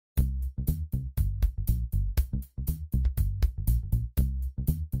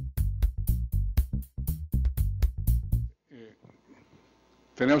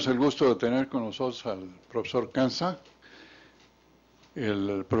Tenemos el gusto de tener con nosotros al profesor Kansa.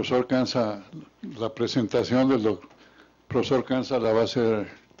 El profesor Kansa, la presentación del profesor Kansa la va a hacer,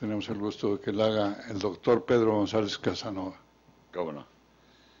 tenemos el gusto de que la haga el doctor Pedro González Casanova. ¿Cómo no?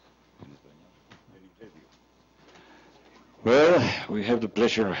 Well, we have the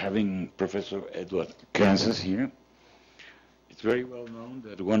pleasure of having Professor Edward Kansa here. It's very well known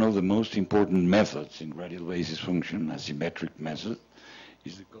that one of the most important methods in radial basis function, asymmetric method,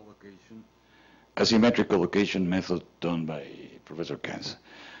 is the asymmetric collocation method done by Professor Kansa.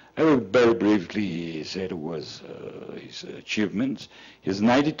 I will very briefly say was his achievements. He has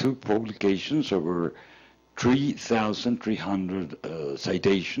 92 publications, over 3,300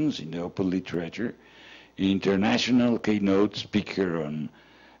 citations in the open literature, international keynote speaker on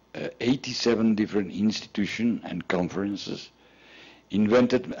 87 different institutions and conferences,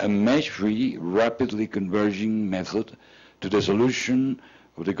 invented a mesh-free, rapidly converging method to the solution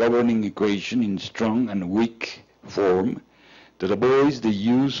of the governing equation in strong and weak form that avoids the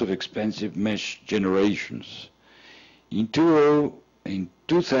use of expensive mesh generations. In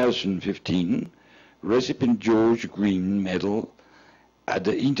 2015, recipient George Green Medal at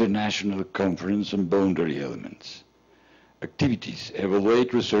the International Conference on Boundary Elements. Activities: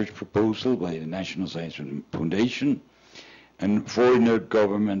 evaluate research proposal by the National Science Foundation and foreign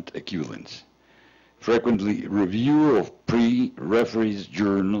government equivalents. Frequently review of pre-referenced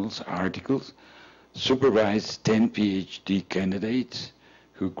journals, articles, supervised 10 PhD candidates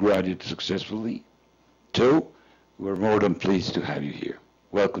who graduated successfully. So, we're more than pleased to have you here.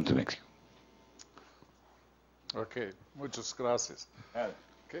 Welcome to Mexico. Okay, muchas gracias.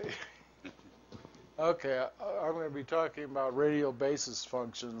 Okay. Okay, I'm going to be talking about radial basis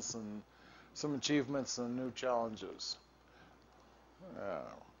functions and some achievements and new challenges.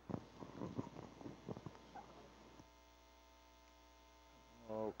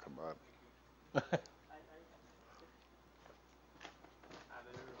 Oh, come on. I don't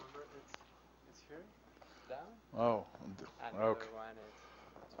remember. It's here? Down? Oh, Another okay. one is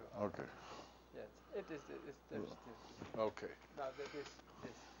two. Okay. Yes, it is. There's two. Okay. No, this.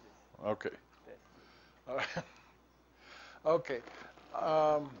 Okay. This. All right. Okay.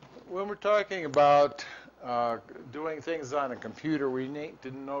 When we're talking about doing things on a computer, we need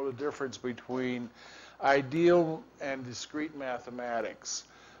to know the difference between ideal and discrete mathematics.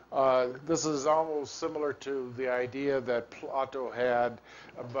 This is almost similar to the idea that Plato had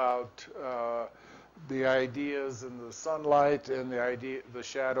about the ideas in the sunlight and the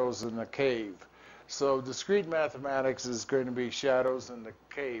shadows in the cave. So discrete mathematics is going to be shadows in the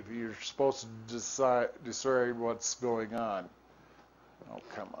cave. You're supposed to decide what's going on. Oh,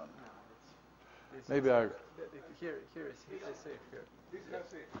 come on. Maybe I... Here is safe here.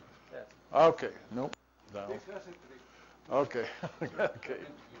 Yes. Okay. Nope. No. Okay. Okay.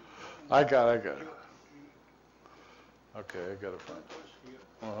 I got it. Okay, I got it.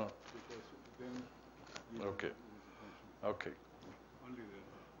 Uh-huh. Okay. Okay.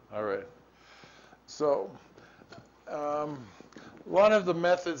 All right. So, one of the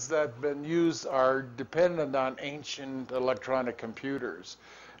methods that have been used are dependent on ancient electronic computers.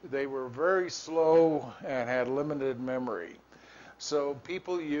 They were very slow and had limited memory. So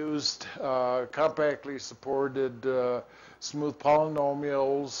people used compactly supported smooth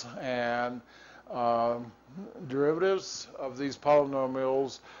polynomials, and derivatives of these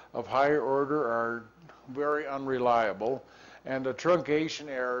polynomials of higher order are very unreliable, and the truncation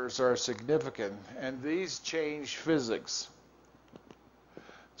errors are significant, and these change physics.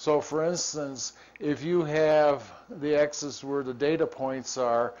 So for instance, if you have the axis where the data points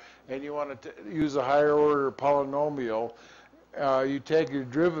are, and you want to use a higher order polynomial, you take your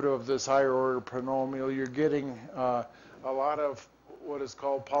derivative of this higher order polynomial, you're getting a lot of what is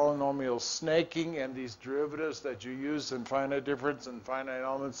called polynomial snaking, and these derivatives that you use in finite difference and finite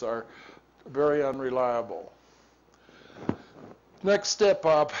elements are very unreliable. Next step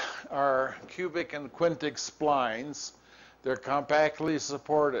up are cubic and quintic splines. They're compactly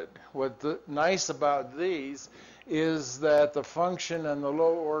supported. What's nice about these is that the function and the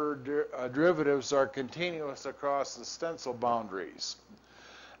low order derivatives are continuous across the stencil boundaries.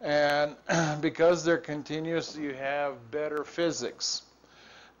 And because they're continuous, you have better physics.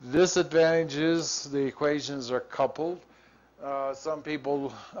 The disadvantage is the equations are coupled. Some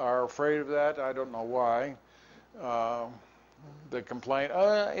people are afraid of that. I don't know why. They complain,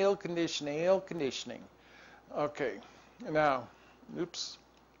 air conditioning. Okay, now, oops.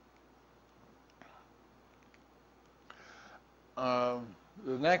 The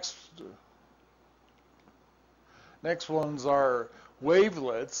next ones are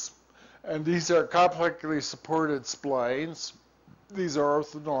wavelets, and these are complexly supported splines. These are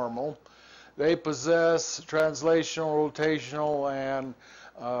orthonormal. They possess translational, rotational, and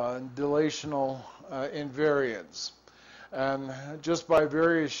dilational invariance. And just by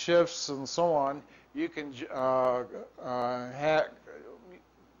various shifts and so on, you can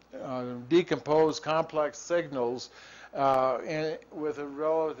decompose complex signals with a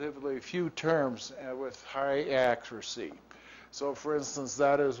relatively few terms with high accuracy. So, for instance,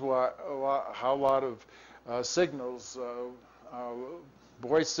 that is how a lot of signals,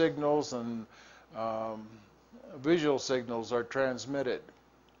 voice signals and visual signals are transmitted.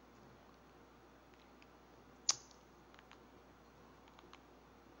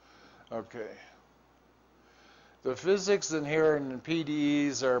 Okay. The physics inherent in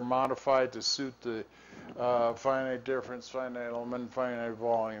PDEs are modified to suit the finite difference, finite element, finite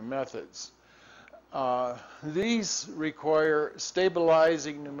volume methods. These require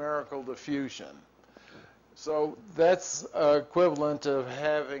stabilizing numerical diffusion. So that's equivalent of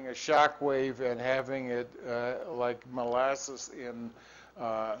having a shock wave and having it like molasses in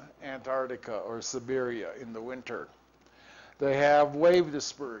Antarctica or Siberia in the winter. They have wave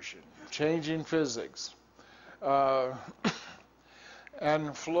dispersion, changing physics.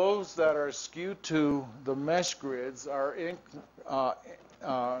 And flows that are skewed to the mesh grids are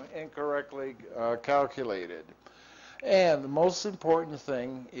incorrectly calculated. And the most important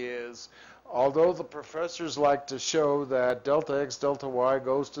thing is, although the professors like to show that delta x, delta y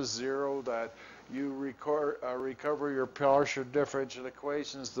goes to 0, that you recover your partial differential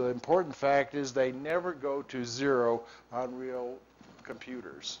equations, the important fact is they never go to 0 on real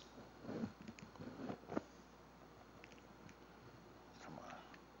computers.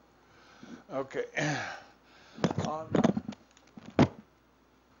 Okay.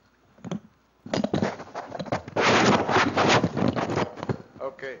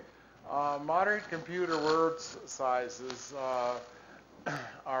 Okay. Modern computer word sizes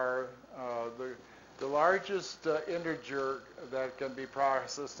are the largest integer that can be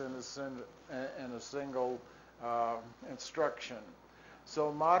processed in a single instruction.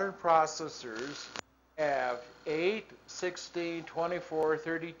 So modern processors have 8, 16, 24,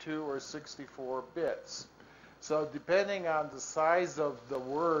 32, or 64 bits. So depending on the size of the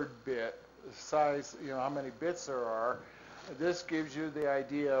word bit, size, how many bits there are, this gives you the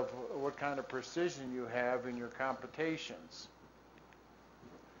idea of what kind of precision you have in your computations.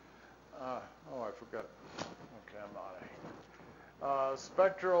 Oh, I forgot. Okay, I'm not.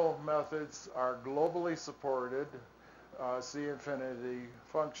 Spectral methods are globally supported, C infinity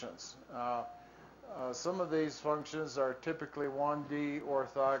functions. Some of these functions are typically 1D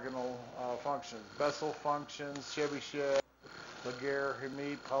orthogonal functions. Bessel functions, Chebyshev,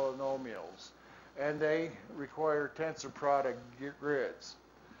 Laguerre-Hermite polynomials. And they require tensor product grids.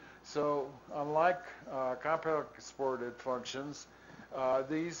 So unlike complex exported functions,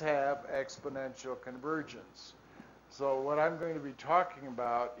 these have exponential convergence. So what I'm going to be talking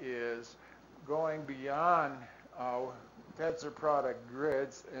about is going beyond tensor product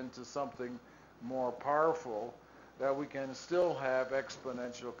grids into something more powerful, that we can still have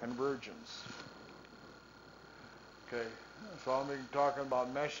exponential convergence. Okay, so I'm going to be talking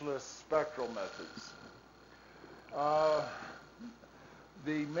about meshless spectral methods.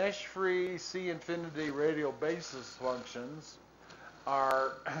 The mesh-free C infinity radial basis functions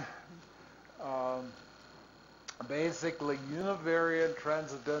are basically univariate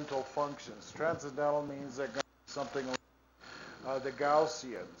transcendental functions. Transcendental means they're going to be something like the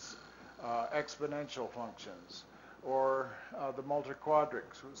Gaussians. Exponential functions, or the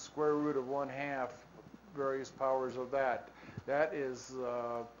multiquadrics, square root of 1/2, various powers of that. That is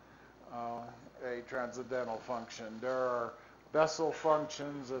a transcendental function. There are Bessel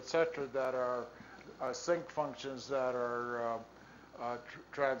functions, etc., that are sinc functions that are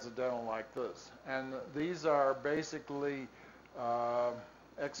transcendental like this. And these are basically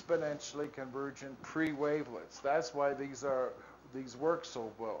exponentially convergent pre-wavelets. That's why these work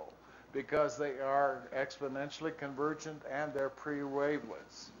so well, because they are exponentially convergent and they're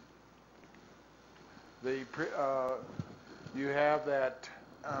pre-wavelets. You have that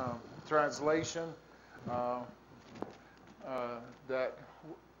translation that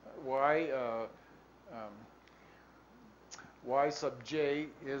y sub j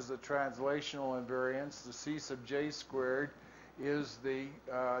is the translational invariance. The c sub j squared is the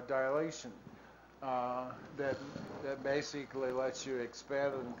dilation. That basically lets you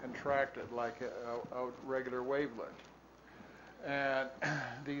expand it and contract it like a regular wavelet. And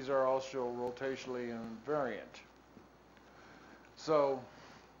these are also rotationally invariant. So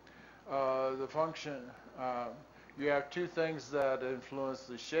the function, you have two things that influence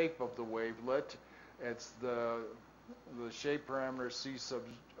the shape of the wavelet. It's the the shape parameter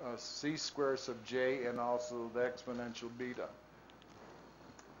c squared sub j, and also the exponential beta.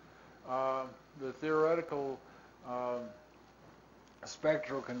 The theoretical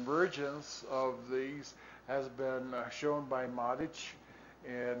spectral convergence of these has been shown by Modic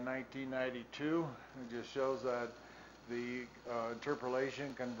in 1992. It just shows that the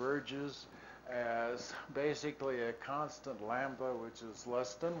interpolation converges as basically a constant lambda, which is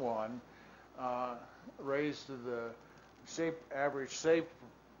less than 1, raised to the average shape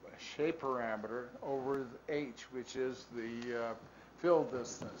parameter over h, which is the fill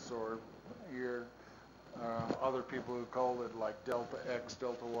distance, or your other people who call it like delta x,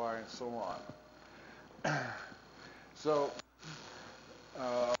 delta y, and so on. So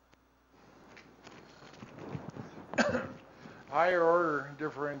higher order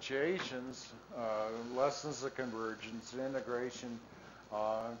differentiations lessens the convergence. The integration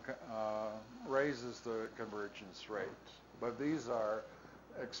raises the convergence rate. But these are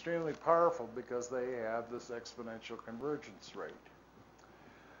extremely powerful because they have this exponential convergence rate.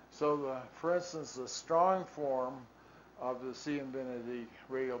 So, for instance, the strong form of the C infinity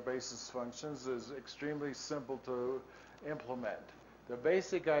radial basis functions is extremely simple to implement. The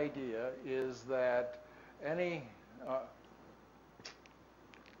basic idea is that any I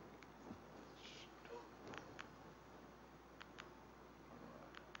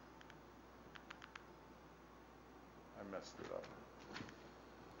messed it up.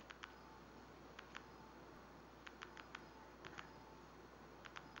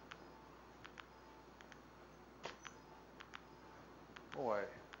 Boy,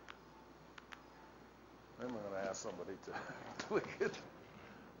 then we're going to ask somebody to click it.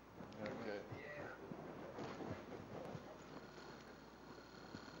 Okay.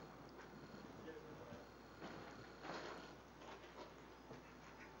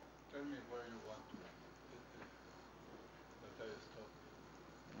 Tell me where you want to that I stop.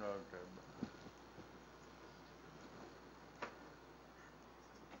 Okay.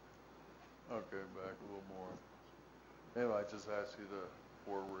 Okay, back a little more. Anyway, I just asked you to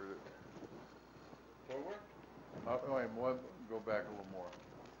forward it. Forward? Wait, go back a little more.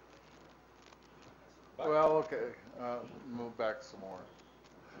 Back? Well, okay. Move back some more.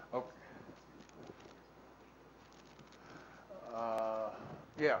 Okay.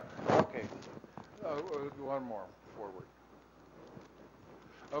 Yeah. Okay. One more forward.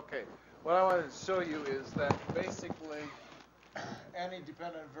 Okay. What I want to show you is that basically any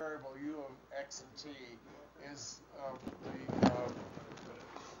dependent variable u of x and t is the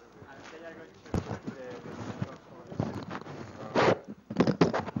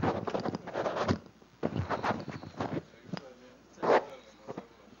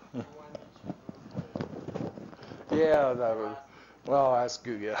yeah, that was, well, I'll ask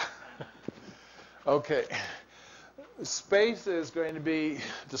you, yeah. Okay. Space is going to be,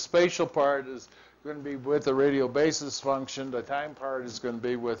 the spatial part is going to be with the radial basis function. The time part is going to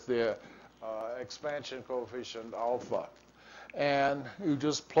be with the expansion coefficient alpha. And you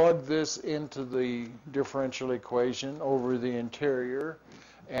just plug this into the differential equation over the interior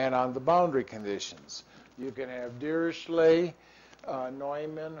and on the boundary conditions. You can have Dirichlet,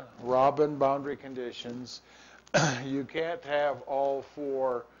 Neumann, Robin boundary conditions. You can't have all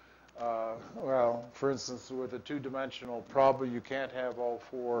four, well, for instance, with a two-dimensional problem, you can't have all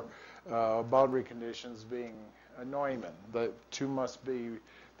four boundary conditions being Neumann. The two must be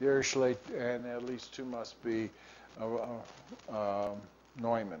Dirichlet, and at least two must be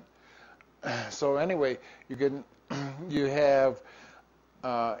Neumann. So anyway, you have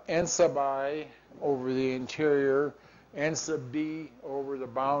n sub I over the interior, n sub b over the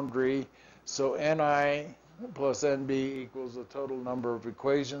boundary. So ni plus nb equals the total number of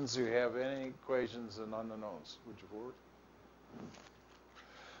equations. You have any equations and unknowns. Would you forward?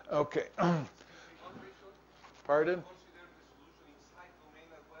 Okay. Pardon?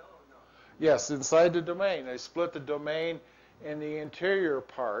 Yes, inside the domain. I split the domain in the interior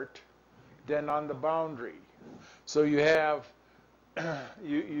part, then on the boundary. So you have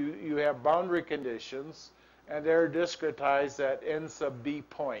you have boundary conditions, and they're discretized at n sub b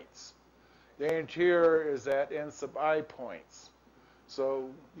points. The interior is at n sub I points. So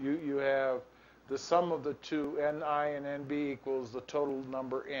you have the sum of the two, ni and nb equals the total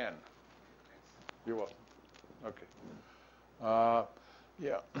number n. You're welcome. Okay.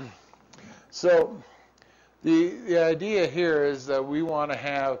 Yeah. So the idea here is that we want to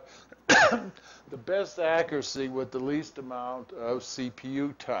have the best accuracy with the least amount of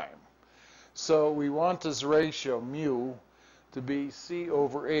CPU time. So we want this ratio mu to be c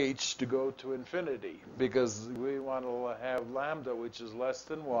over h to go to infinity, because we want to have lambda, which is less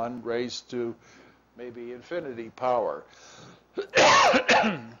than 1, raised to maybe infinity power.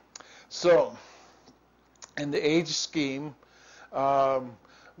 So, in the H scheme,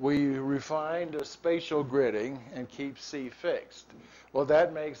 we refined the spatial gridding and keep C fixed. Well,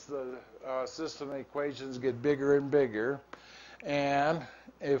 that makes the system equations get bigger and bigger. And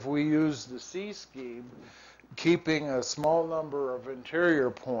if we use the C scheme, keeping a small number of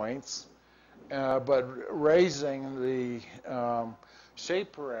interior points, but raising the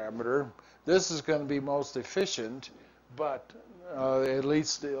shape parameter, this is going to be most efficient, but it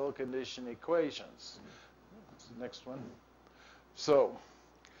leads to ill-conditioned equations. Next one. So,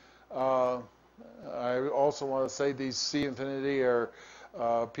 I also want to say these C infinity or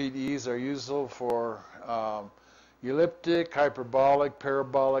PDEs are useful for elliptic, hyperbolic,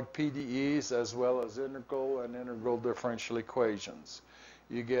 parabolic PDEs, as well as integral and integral differential equations.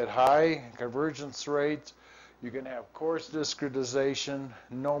 You get high convergence rates, you can have coarse discretization,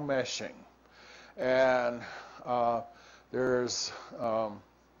 no meshing. And there's a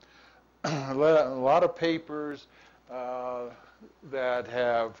lot of papers that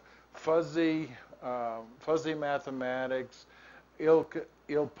have fuzzy mathematics,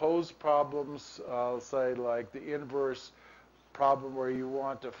 ill-posed problems, say like the inverse problem where you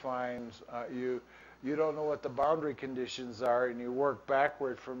want to find, you don't know what the boundary conditions are and you work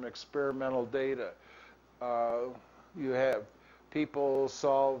backward from experimental data. You have people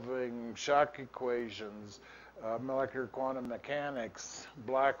solving shock equations, molecular quantum mechanics,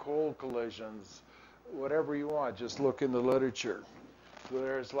 black hole collisions, whatever you want, just look in the literature. So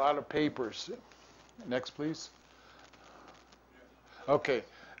there's a lot of papers. Next, please. Okay,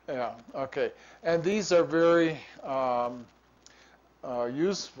 yeah, okay. And these are very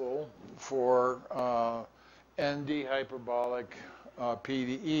useful for ND hyperbolic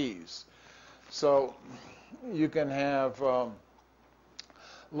PDEs. So you can have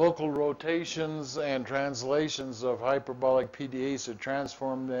local rotations and translations of hyperbolic PDEs to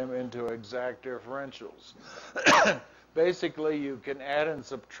transform them into exact differentials. Basically, you can add and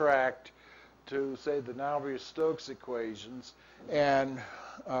subtract to, say, the Navier-Stokes equations, and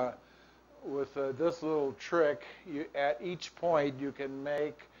with this little trick, at each point you can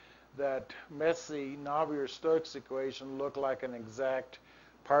make that messy Navier-Stokes equation look like an exact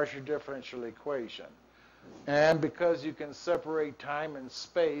partial differential equation. And because you can separate time and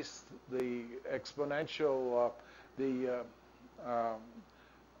space, the exponential,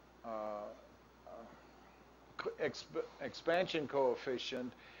 expansion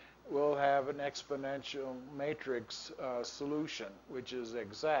coefficient will have an exponential matrix solution, which is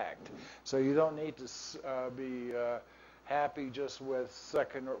exact. So you don't need to be happy just with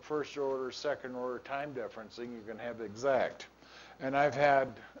first order, second order time differencing. You can have exact. And I've had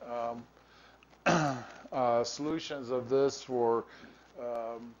solutions of this for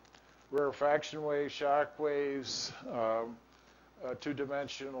rarefaction waves, shock waves,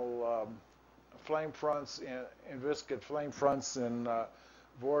 two-dimensional flame fronts, inviscid flame fronts, and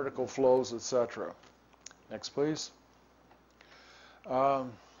vortical flows, etc. Next, please.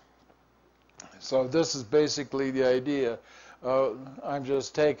 So this is basically the idea. I'm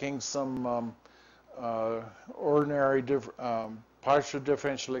just taking some ordinary partial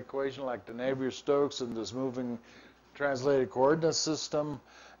differential equation like the Navier-Stokes in this moving translated coordinate system,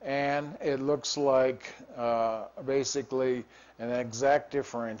 and it looks like basically an exact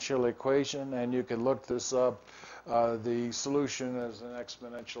differential equation, and you can look this up. The solution is an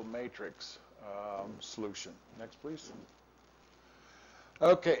exponential matrix solution. Next, please.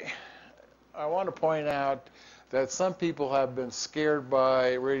 Okay, I want to point out that some people have been scared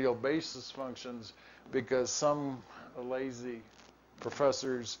by radial basis functions because some lazy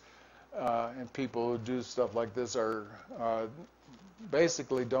professors and people who do stuff like this are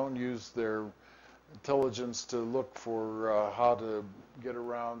basically don't use their intelligence to look for how to get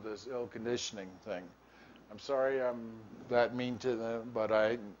around this ill conditioning thing. I'm sorry I'm that mean to them, but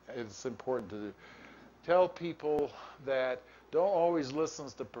it's important to tell people that don't always listen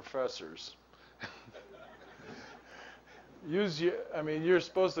to professors. You're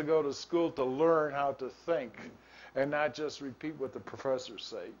supposed to go to school to learn how to think and not just repeat what the professors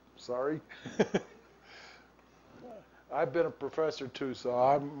say. Sorry. I've been a professor too, so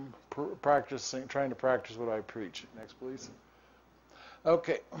I'm trying to practice what I preach. Next, please.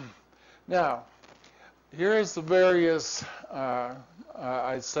 Okay. Now, here's the various,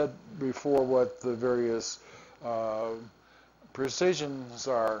 I said before what the various precisions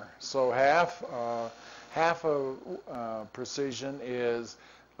are. So half of precision is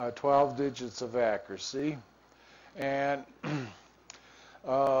 12 digits of accuracy. And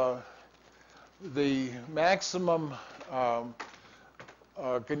the maximum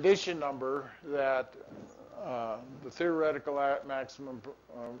condition number that the theoretical maximum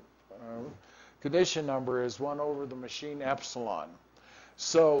condition number is 1 over the machine epsilon.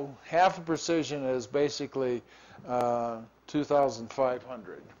 So half a precision is basically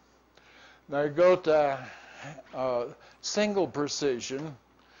 2,500. Now you go to single precision,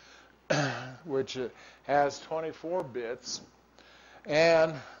 which has 24 bits,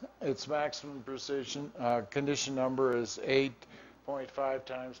 and its maximum precision condition number is 8.5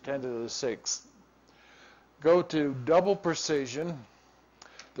 times 10 to the 6th. Go to double precision,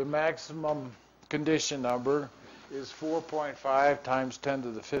 the maximum condition number is 4.5 times 10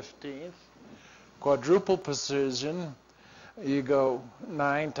 to the 15th. Quadruple precision, you go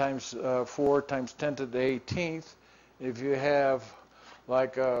 9 times 4 times 10 to the 18th. If you have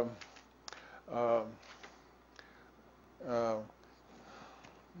like a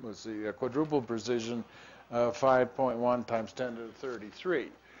quadruple precision, 5.1 times 10 to the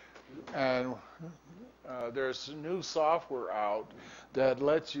 33. And there's new software out that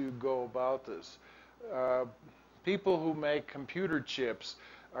lets you go about this. People who make computer chips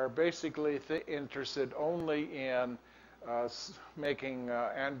are basically interested only in making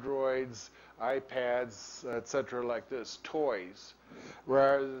Androids, iPads, etc. like this, toys,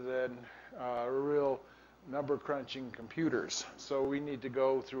 rather than real number crunching computers. So we need to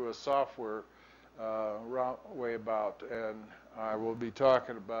go through a software way about, and I will be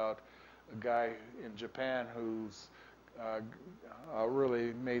talking about a guy in Japan who's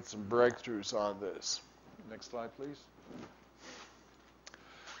really made some breakthroughs on this. Next slide, please.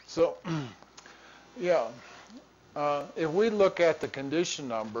 So, yeah, if we look at the condition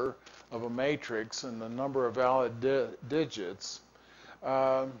number of a matrix and the number of valid digits,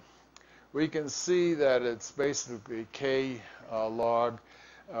 we can see that it's basically k log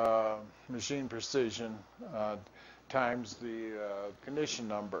machine precision times the condition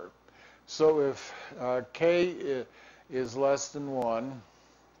number. So if k is less than 1,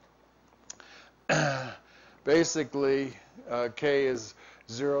 basically k is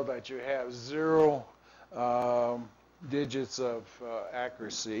 0, that you have 0 digits of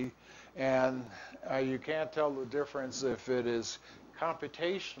accuracy, and you can't tell the difference if it is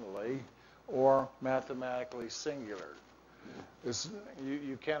computationally or mathematically singular.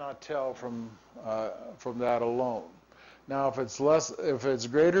 You cannot tell from that alone. Now, if it's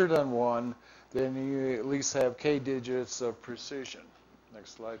greater than 1, then you at least have k digits of precision.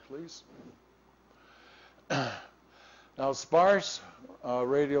 Next slide, please. Now, sparse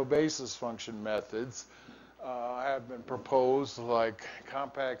radial basis function methods have been proposed, like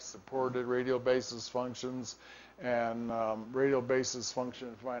compact supported radial basis functions and radial basis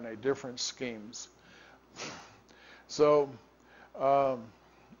function finite difference schemes. So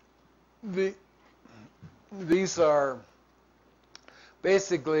these are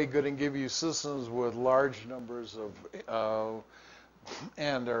basically going to give you systems with large numbers of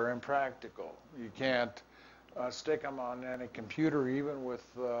and are impractical. You can't stick them on any computer, even with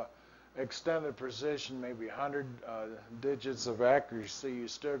extended precision, maybe 100 digits of accuracy. You're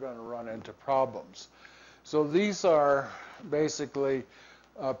still going to run into problems. So these are basically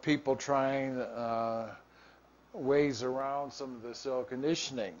people trying ways around some of the cell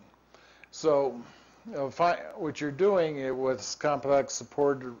conditioning. So what you're doing with complex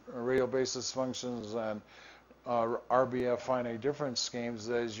supported radial basis functions and RBF finite difference schemes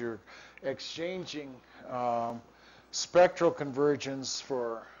is you're exchanging spectral convergence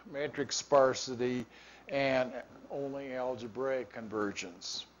for matrix sparsity and only algebraic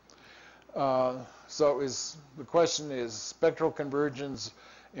convergence. So the question is spectral convergence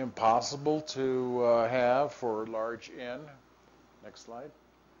impossible to have for large N? Next slide.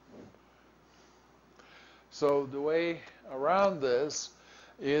 So the way around this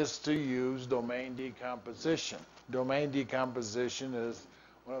is to use domain decomposition. Domain decomposition is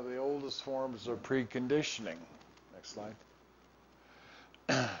one of the oldest forms of preconditioning. Next slide.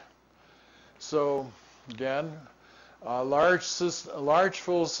 So again, a large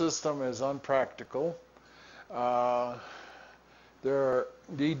full system is unpractical.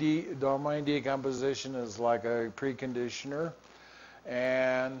 Domain decomposition is like a preconditioner,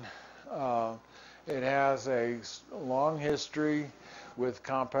 and it has a long history with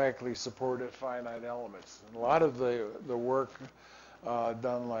compactly supported finite elements. And a lot of the work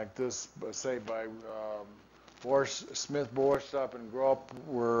done like this, say by Smith, Borstab, and Gropp,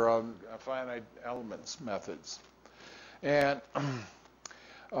 were finite elements methods. And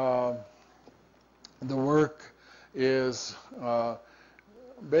the work is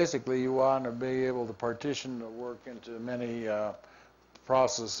basically you want to be able to partition the work into many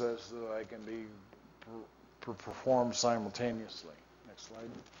processes so that they can be performed simultaneously. Next Next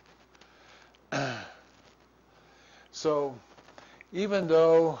slide. So even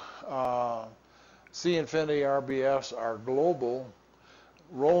though C infinity RBFs are global,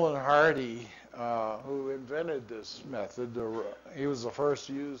 Roland Hardy, who invented this method, he was the first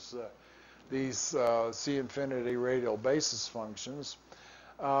to use these C infinity radial basis functions.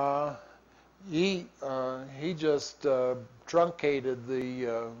 He just truncated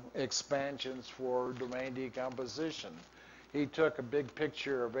the expansions for domain decomposition. He took a big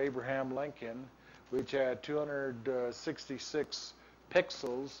picture of Abraham Lincoln, which had 266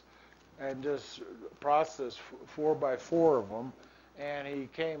 pixels, and just processed 4 by 4 of them, and he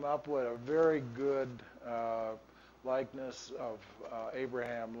came up with a very good likeness of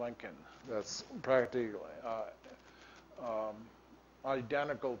Abraham Lincoln that's practically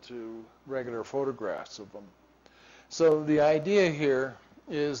identical to regular photographs of them. So the idea here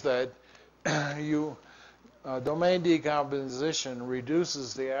is that domain decomposition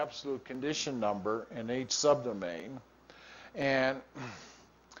reduces the absolute condition number in each subdomain, and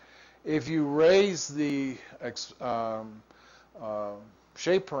if you raise the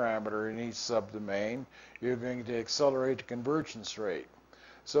shape parameter in each subdomain, you're going to accelerate the convergence rate.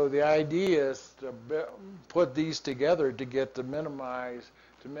 So the idea is to put these together to get to minimize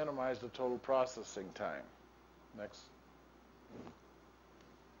the total processing time. Next.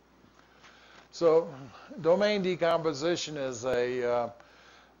 So domain decomposition is a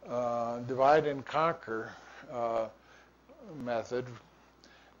divide and conquer method,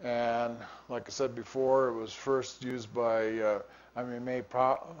 and like I said before, it was first used by made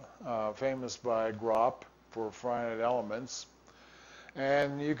famous by Gropp for finite elements.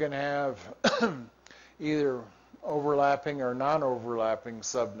 And you can have either overlapping or non-overlapping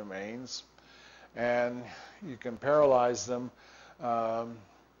subdomains, and you can parallelize them.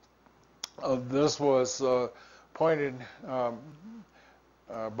 This was pointed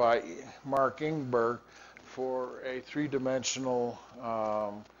by Mark Ingber for a three-dimensional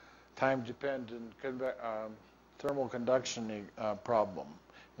time-dependent thermal conduction problem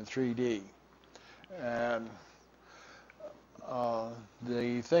in 3D. And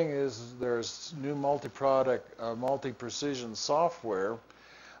the thing is, there's new multi-precision software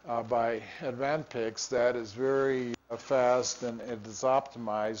by Advantix that is very fast, and it is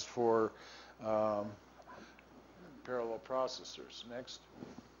optimized for parallel processors. Next.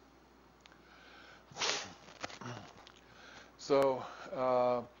 So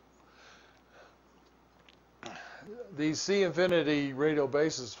these C infinity radial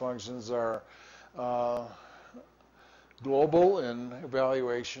basis functions are global in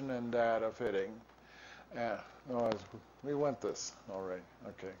evaluation and data fitting. We went this already.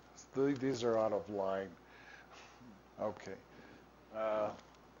 Okay. These are out of line. Okay.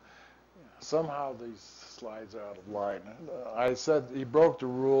 Somehow these slides are out of line. I said he broke the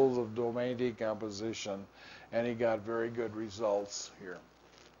rules of domain decomposition, and he got very good results here.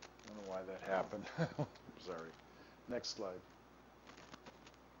 I don't know why that happened. Sorry. Next slide.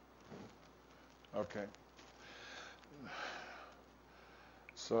 Okay.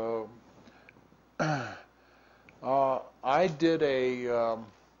 So I did a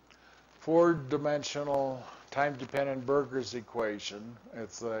four-dimensional time-dependent Burger's equation.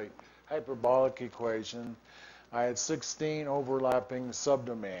 It's a hyperbolic equation. I had 16 overlapping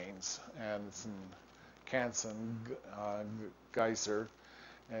subdomains, and it's in Kansa and Geiser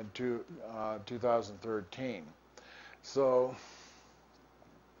in 2013. So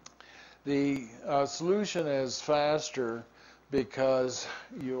the solution is faster because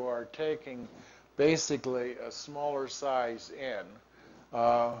you are taking basically a smaller size n.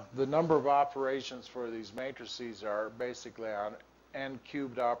 The number of operations for these matrices are basically on n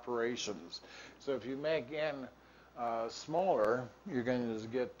cubed operations. So if you make n smaller, you're going to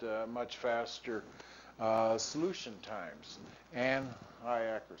get much faster solution times and high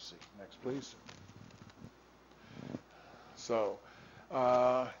accuracy. Next, please. So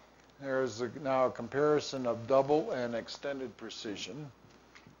there's now a comparison of double and extended precision.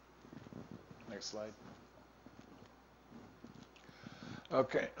 Next slide.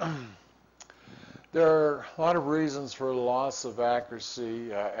 Okay. There are a lot of reasons for loss of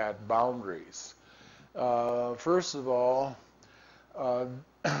accuracy at boundaries. First of all,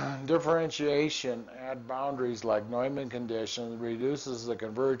 differentiation at boundaries like Neumann conditions reduces the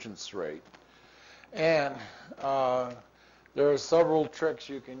convergence rate. And there are several tricks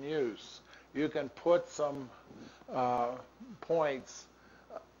you can use. You can put some points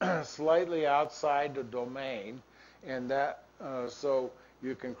slightly outside the domain, and that so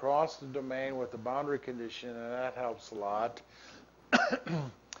you can cross the domain with the boundary condition, and that helps a lot.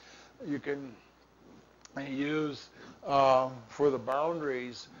 You can use for the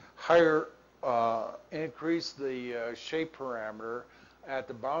boundaries, higher, increase the shape parameter at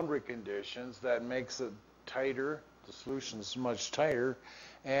the boundary conditions. That makes it tighter. The solution is much tighter,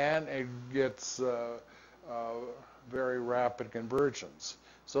 and it gets very rapid convergence.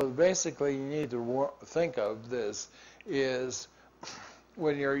 So basically, you need to think of this is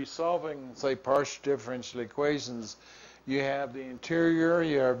when you're solving, say, partial differential equations, you have the interior,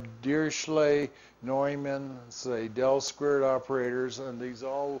 you have Dirichlet, Neumann, say, del squared operators, and these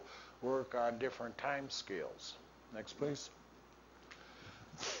all work on different time scales. Next, please.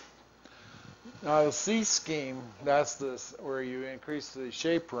 Now, the C scheme, that's this where you increase the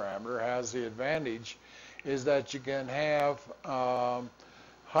shape parameter, has the advantage is that you can have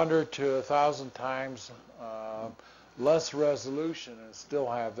 100 to 1,000 times less resolution and still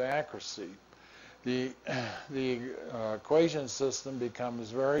have the accuracy. The equation system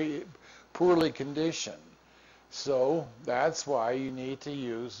becomes very poorly conditioned. So that's why you need to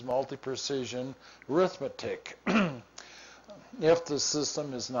use multi-precision arithmetic if the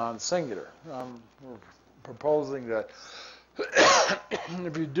system is non-singular. We're proposing that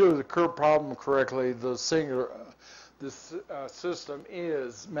if you do the curve problem correctly, the system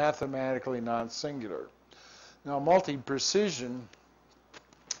is mathematically non-singular. Now, multi-precision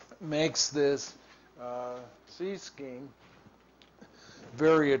makes this C scheme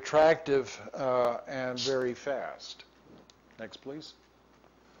very attractive and very fast. Next, please.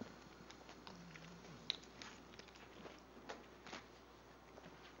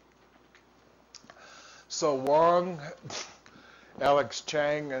 So Wang, Alex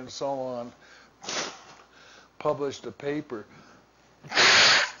Chang, and so on published a paper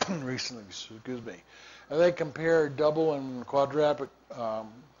recently, excuse me, and they compared double and quadratic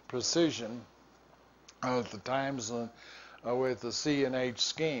precision at the times with the C and H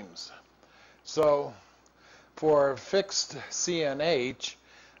schemes. So for fixed C and H,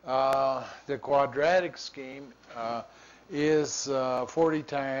 the quadratic scheme is 40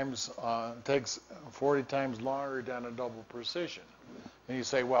 times, takes 40 times longer than a double precision. And you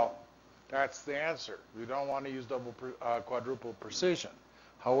say, well, that's the answer. You don't want to use quadruple precision.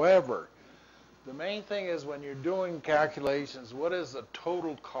 However, the main thing is when you're doing calculations, what is the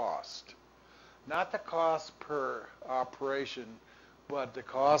total cost? Not the cost per operation, but the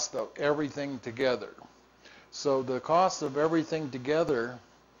cost of everything together. So the cost of everything together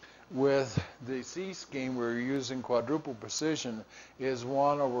with the C scheme where you're using quadruple precision is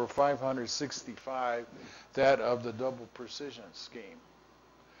 1 over 565 that of the double precision scheme.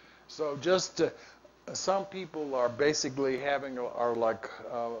 So just some people are basically are like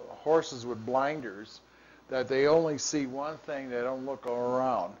horses with blinders, that they only see one thing, they don't look all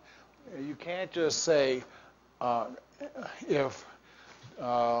around. You can't just say if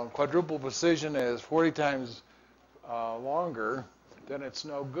quadruple precision is 40 times longer, then it's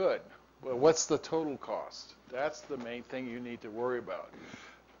no good. Well, what's the total cost? That's the main thing you need to worry about.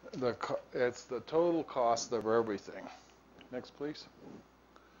 It's the total cost of everything. Next, please.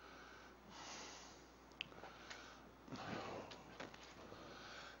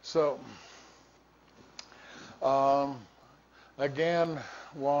 So, again,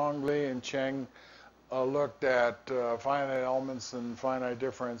 Wang, Li, and Cheng looked at finite elements and finite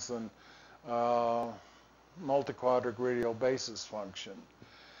difference and multi-quadratic radial basis function.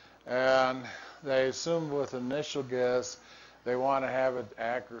 And they assumed with initial guess they want to have an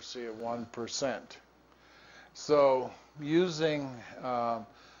accuracy of 1%. So using a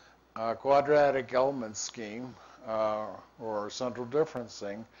quadratic element scheme or central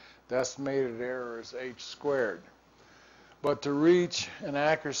differencing, the estimated error is h squared. But to reach an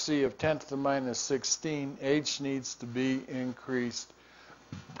accuracy of 10 to the minus 16, h needs to be increased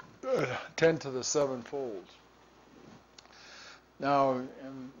 10 to the 7-fold. Now,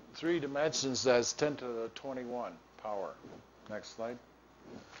 in 3 dimensions, that's 10 to the 21 power. Next slide.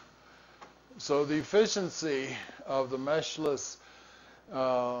 So the efficiency of the meshless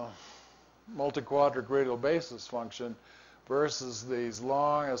multi-quadratic radial basis function versus these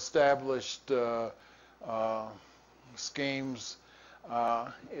long established schemes,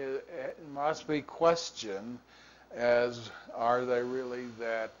 it must be questioned as are they really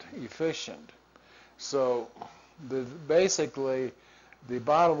that efficient. So basically the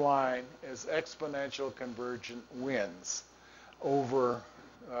bottom line is exponential convergent wins over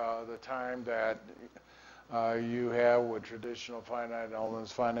the time that you have with traditional finite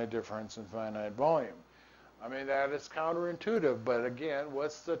elements, finite difference, and finite volume. I mean, that is counterintuitive, but again,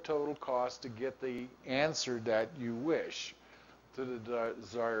 what's the total cost to get the answer that you wish to the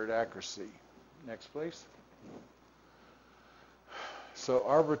desired accuracy? Next, please. So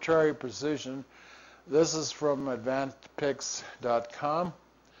arbitrary precision This is from advancedpix.com.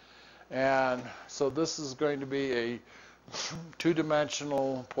 And so this is going to be a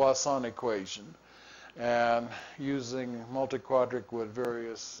two-dimensional Poisson equation, and using multi-quadric with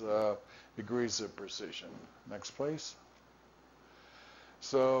various degrees of precision. Next, please.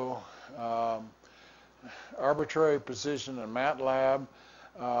 So arbitrary precision in MATLAB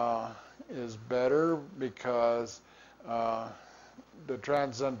is better because the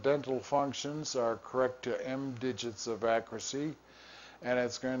transcendental functions are correct to m digits of accuracy, and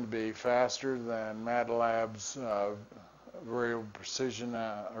it's going to be faster than MATLAB's variable precision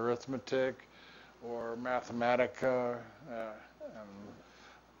arithmetic or Mathematica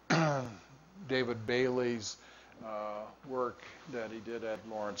and David Bailey's work that he did at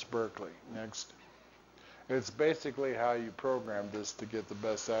Lawrence Berkeley. Next. It's basically how you program this to get the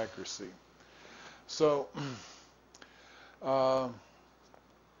best accuracy. So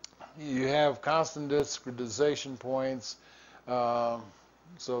you have constant discretization points. So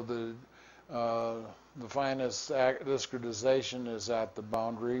the finest discretization is at the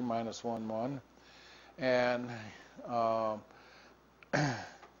boundary, -1, 1. And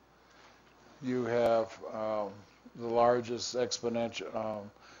you have the largest exponential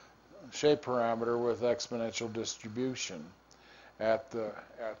shape parameter with exponential distribution at the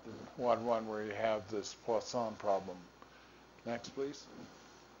 1, 1, where you have this Poisson problem. Next, please.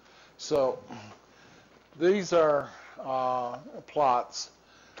 So these are plots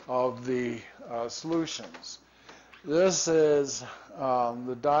of the solutions. This is,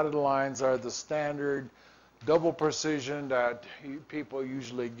 the dotted lines are the standard double precision that people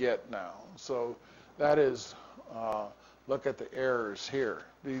usually get now. So that is, look at the errors here.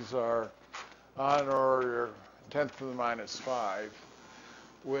 These are on order 10⁻⁵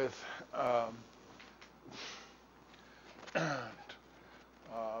 with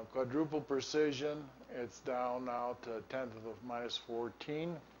quadruple precision. It's down now to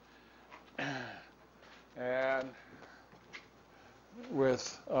 10⁻⁴, and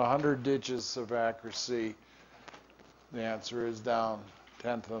with 100 digits of accuracy, the answer is down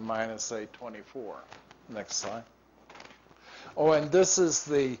 10⁻⁴. Next slide. Oh, and this is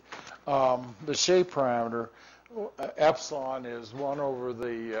the shape parameter. Epsilon is 1 over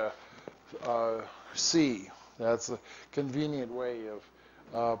the c. That's a convenient way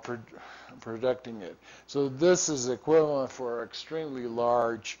of predicting it. So this is equivalent for extremely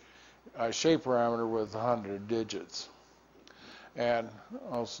large shape parameter with 100 digits. And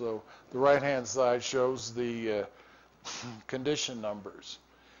also the right-hand side shows the condition numbers.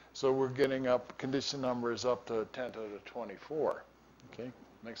 So we're getting up condition numbers up to 10⁻²⁴. Okay,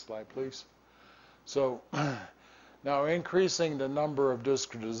 next slide, please. So now increasing the number of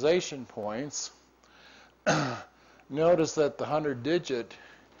discretization points, notice that the 100 digit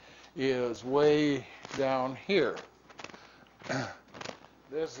is way down here.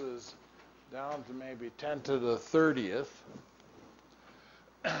 This is down to maybe 10⁻⁻30th,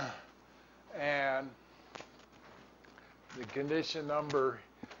 and the condition number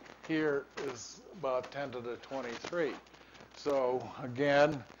here is about 10⁻⁻23. So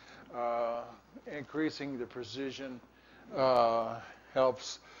again, increasing the precision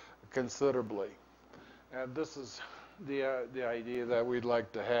helps considerably. And this is the idea that we'd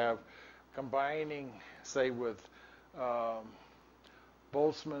like to have, combining, say, with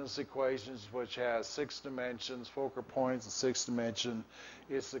Boltzmann's equations, which has 6 dimensions, Fokker points in 6 dimensions,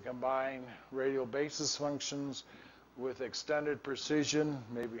 is to combine radial basis functions with extended precision,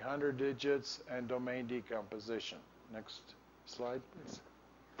 maybe 100 digits, and domain decomposition. Next slide, please.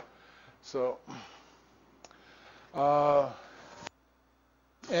 So,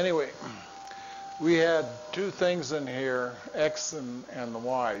 anyway, we had two things in here, X and the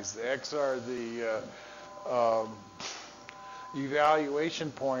Y's. The X are the evaluation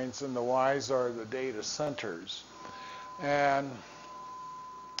points, and the Y's are the data centers. And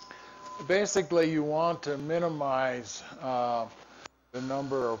basically, you want to minimize the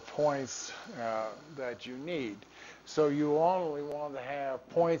number of points that you need. So you only want to have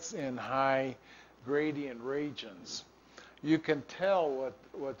points in high gradient regions. You can tell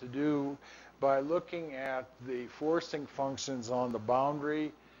what to do by looking at the forcing functions on the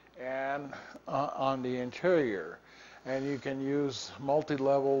boundary and on the interior. And you can use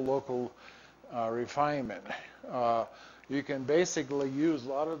multi-level local refinement. You can basically use a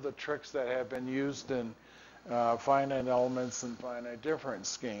lot of the tricks that have been used in finite elements and finite difference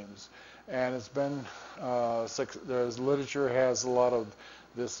schemes. And it's been, there's literature has a lot of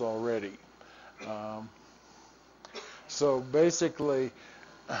this already. So basically,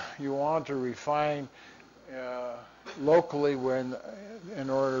 you want to refine locally in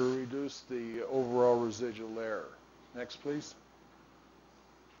order to reduce the overall residual error. Next, please.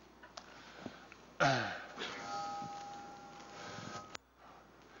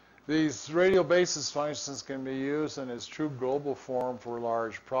 These radial basis functions can be used in its true global form for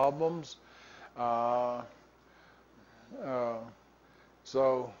large problems.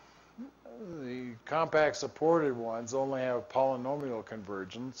 So the compact supported ones only have polynomial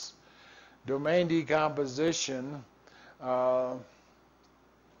convergence. Domain decomposition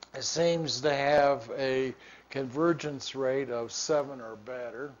seems to have a convergence rate of 7 or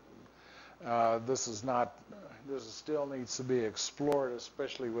better. This still needs to be explored,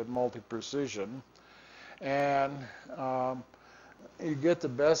 especially with multi-precision. And you get the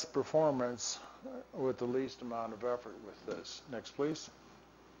best performance with the least amount of effort with this. Next, please.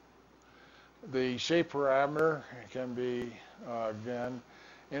 The shape parameter can be, again,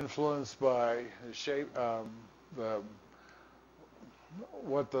 influenced by the shape,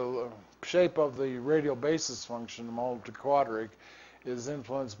 what the shape of the radial basis function, the multi-quadric, is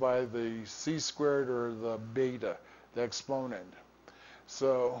influenced by the c-squared or the beta, the exponent.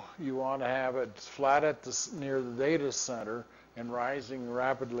 So you want to have it flat at near the data center and rising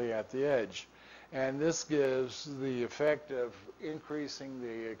rapidly at the edge. And this gives the effect of increasing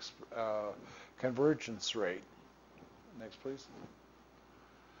the convergence rate. Next, please.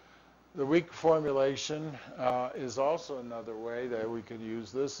 The weak formulation is also another way that we can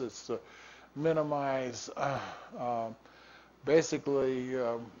use this. It's to minimize, basically,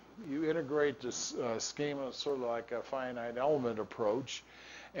 you integrate this schema sort of like a finite element approach,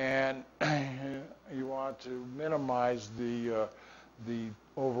 and you want to minimize the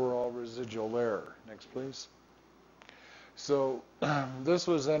overall residual error. Next, please. So this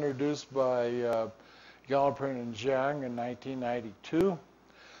was introduced by Galliprand and Zhang in 1992.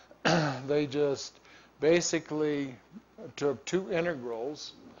 They just basically took two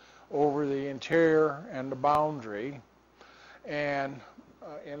integrals over the interior and the boundary and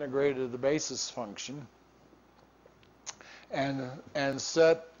integrated the basis function and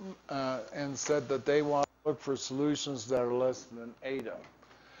said that they want to look for solutions that are less than eta.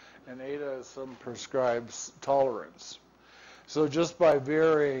 And eta is some prescribed tolerance. So just by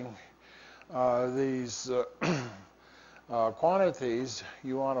varying these quantities,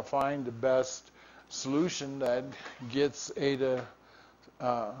 you want to find the best solution that gets eta,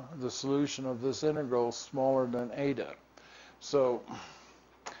 the solution of this integral smaller than eta. So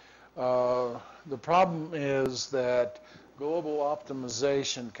the problem is that global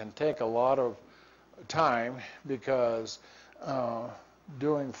optimization can take a lot of time because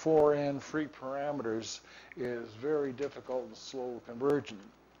doing 4n free parameters is very difficult and slow convergent.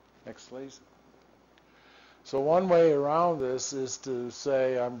 Next, please. So one way around this is to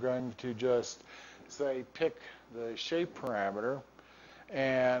say I'm going to just say pick the shape parameter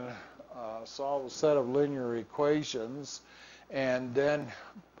and solve a set of linear equations and then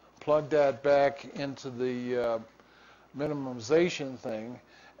plug that back into the minimization thing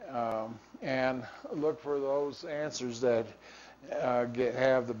and look for those answers that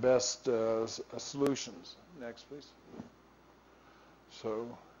have the best solutions. Next, please. So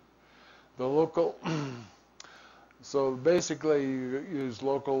the local, so basically you use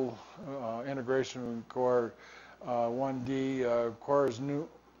local integration required 1D requires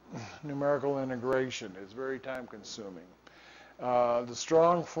numerical integration. It's very time consuming. The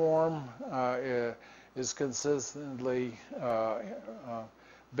strong form is consistently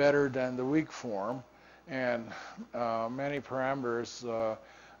better than the weak form, and many parameters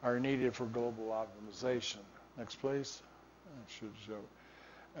are needed for global optimization. Next, please. I should show.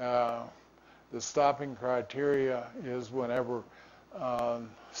 The stopping criteria is whenever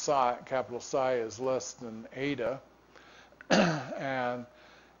psi, capital Psi, is less than eta, and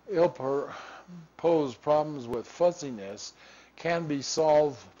ill-posed problems with fuzziness can be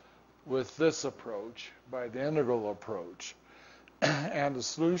solved with this approach, by the integral approach. And the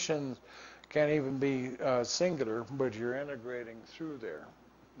solutions can even be singular, but you're integrating through there.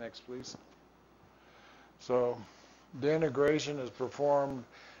 Next, please. So the integration is performed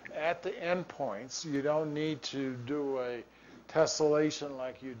at the endpoints. You don't need to do a tessellation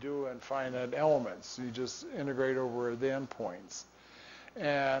like you do in finite elements. You just integrate over the endpoints.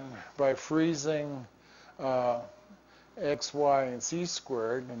 And by freezing x, y, and c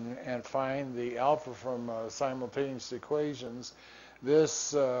squared and find the alpha from simultaneous equations,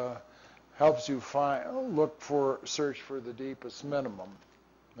 this helps you search for the deepest minimum.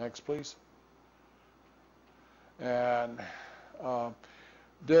 Next, please. And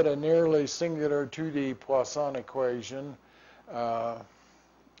did a nearly singular 2D Poisson equation,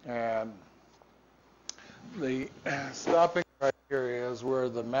 and the stopping criteria is where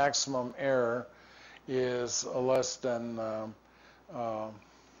the maximum error is less than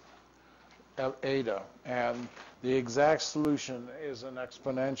eta, and the exact solution is an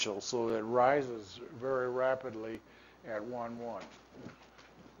exponential, so it rises very rapidly at 1, 1.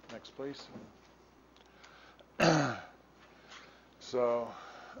 Next, please. So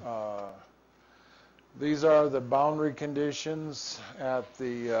these are the boundary conditions at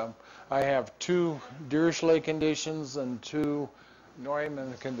the, I have 2 Dirichlet conditions and 2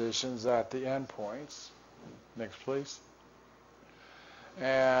 Neumann conditions at the endpoints. Next, please.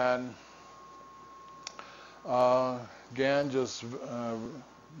 And again, just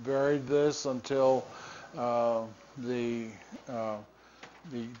varied this until the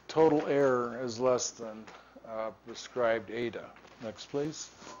total error is less than prescribed eta. Next, please.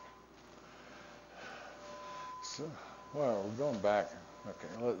 So, well, we're going back.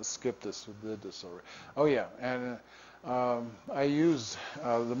 Okay, let's skip this. We did this already. Oh, yeah, and I use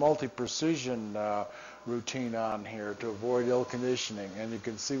the multi-precision routine on here to avoid ill conditioning, and you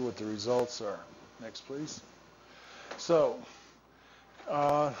can see what the results are. Next, please. So,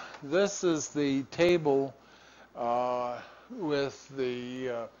 this is the table with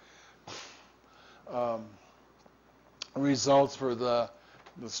the results for the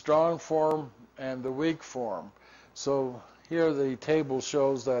strong form and the weak form. So here the table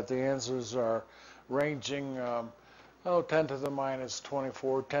shows that the answers are ranging 10 to the minus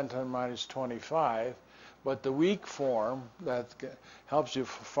 24, 10 to the minus 25, but the weak form that helps you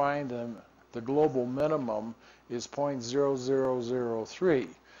find the global minimum is 0.0003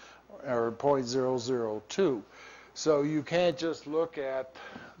 or 0.002. So you can't just look at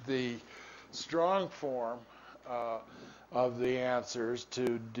the strong form of the answers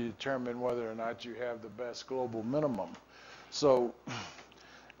to determine whether or not you have the best global minimum. So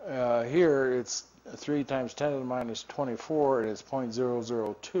here it's 3 times 10 to the minus 24, and it's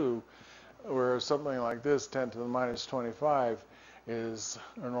 0.002, whereas something like this, 10 to the minus 25, is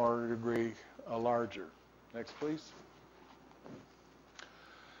an order degree larger. Next, please.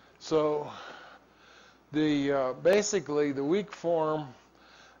 So basically the weak form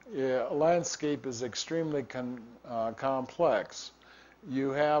landscape is extremely complex.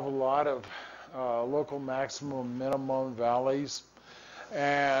 You have a lot of local maximum minimum valleys,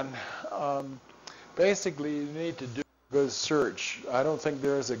 and basically you need to do a good search. I don't think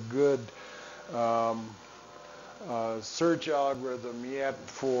there is a good search algorithm yet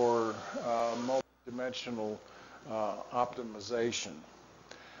for multidimensional optimization,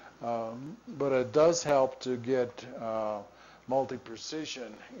 but it does help to get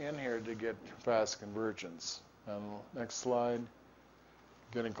multi-precision in here to get fast convergence. And next slide,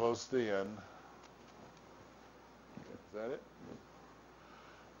 getting close to the end. Okay, is that it?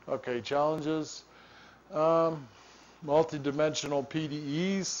 Okay, challenges. Multi-dimensional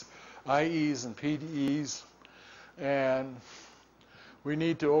PDEs, IEs and PDEs, and we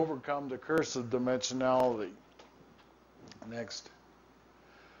need to overcome the curse of dimensionality. Next.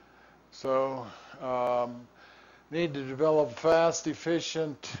 So, need to develop fast,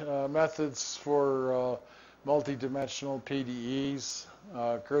 efficient methods for multi-dimensional PDEs,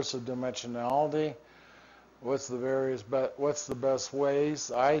 curse of dimensionality. What's the best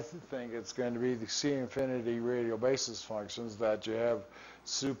ways? I think it's going to be the C-infinity radial basis functions that you have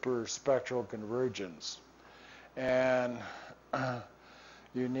super spectral convergence. And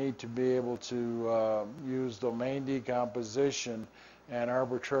you need to be able to use domain decomposition and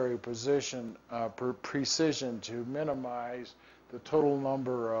arbitrary precision to minimize the total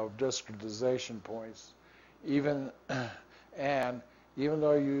number of discretization points. Even though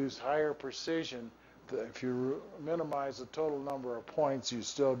you use higher precision, if you minimize the total number of points, you're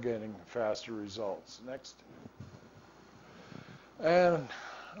still getting faster results. Next. And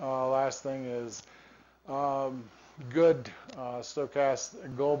last thing is good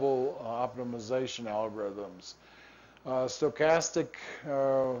stochastic global optimization algorithms. Stochastic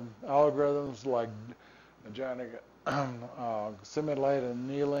algorithms like simulated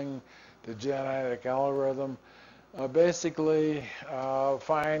annealing, the genetic algorithm, basically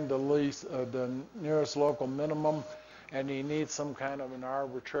find the nearest local minimum, and you need some kind of an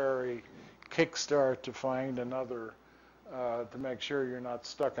arbitrary kickstart to find another, to make sure you're not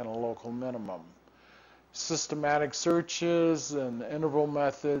stuck in a local minimum. Systematic searches and interval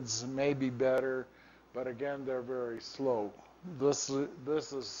methods may be better, but again, they're very slow. This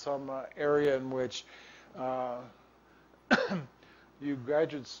is some area in which you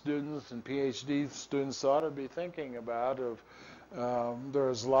graduate students and PhD students ought to be thinking about.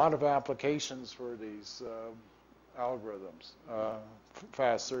 There's a lot of applications for these algorithms,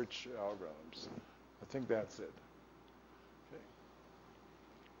 fast search algorithms. think that's it.